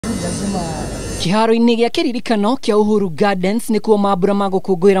kiharo-ini gya kiririkano kia Uhuru Gardens ni kuo mambura ma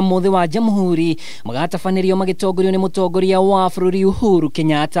gukunguira muthi wa Jamhuri magatafanĩrio magitongorio ni mutongoria wa bũrũri Uhuru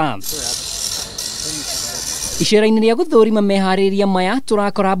Kenyatta. Icera-inĩ rĩa gũthũrima mehariria maya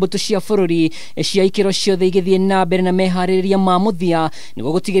turakora mbũtũ cia bũrũri cia ikĩro ciothe igĩthiĩ na mbere na mehariria ma mũthia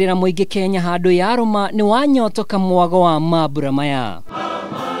nĩguo gũtigĩrĩra mũingĩ Kenya handũ ya arũma ni wanyotoka mwago wa mambura maya.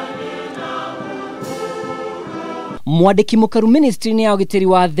 Mwandiki mukaru ministry-inĩ ya ugitiri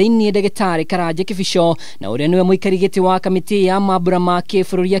wa thiini Dr Karanja Kibicho na ũrĩa niwe mũikari gĩtĩ wa kamĩtĩ ya mambura ma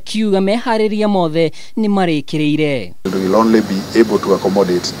kĩbũrũri akiuga mehariria mothe nimarikiriire. We will only be able to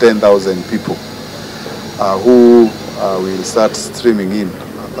accommodate 10,000 people who will start streaming in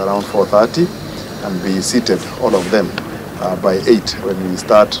at around 4:30 and be seated, all of them, by 8 when we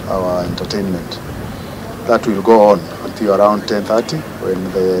start our entertainment. That will go on until around 10:30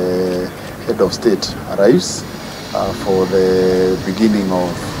 when the head of state arrives for the beginning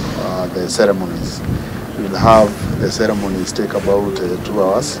of the ceremonies. We will have the ceremonies take about 2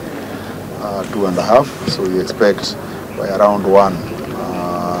 hours, 2.5. So we expect by around 1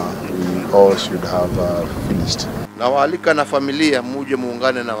 we all should have finished. Na waalika na familia muje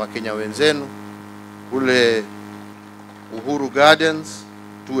muungane na Wakenya wenzenu kule Uhuru Gardens,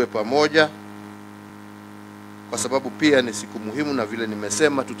 tuwe pamoja kwa sababu pia ni siku muhimu, na vile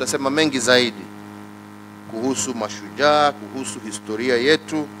nimesema tutasema mengi zaidi kuhusu mashujaa, kuhusu historia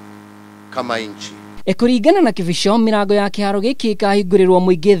yetu kama nchi. Kũringana na Kibicho, mirango ya kiharo gĩkĩ ĩkahingũrĩrwo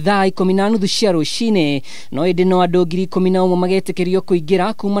mũingĩ thaa 10:30 cia rũcinĩ, no ĩndĩ no andũ 11,000 magetĩkĩrio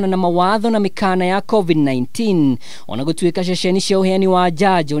kũingĩra kumana na mawatho na mikana ya COVID-19 ona gũtuĩka ceceni cia ũheani wa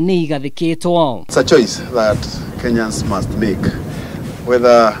njanjo nĩ igathĩkĩtwo. It's a choice that Kenyans must make,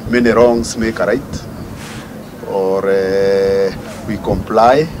 whether many wrongs make a right or we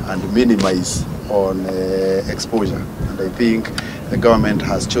comply and minimize on exposure. And I think the government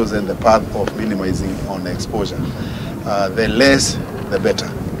has chosen the path of minimizing on exposure. The less, the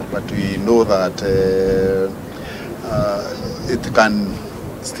better. But we know that it can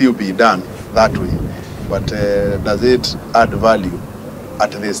still be done that way. But does it add value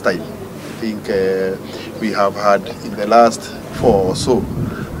at this time? I think we have had in the last 4 or so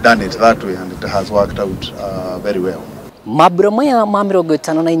done it that way, and it has worked out very well. Mambura maya ma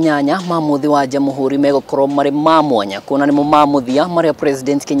 58 ma muthi wa Jamhuri megũkorwo marĩ ma mwanya kuona nĩ mo ma mũthia marĩa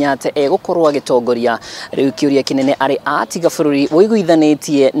President Kenyatta egũkorwo agĩtongoria. Rĩu kĩũria kĩnene arĩ atiga bũrũri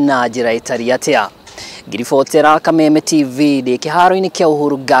ũiguithanĩtie na njĩra ĩtariĩ atĩa. Ngiribotera Kameme TV ndĩ kĩharo-inĩ kĩa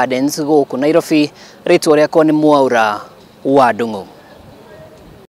Uhuru Gardens gũkũ Nairobi. Rĩtwa rĩakwa nĩ Mwaura wa Ndung'u.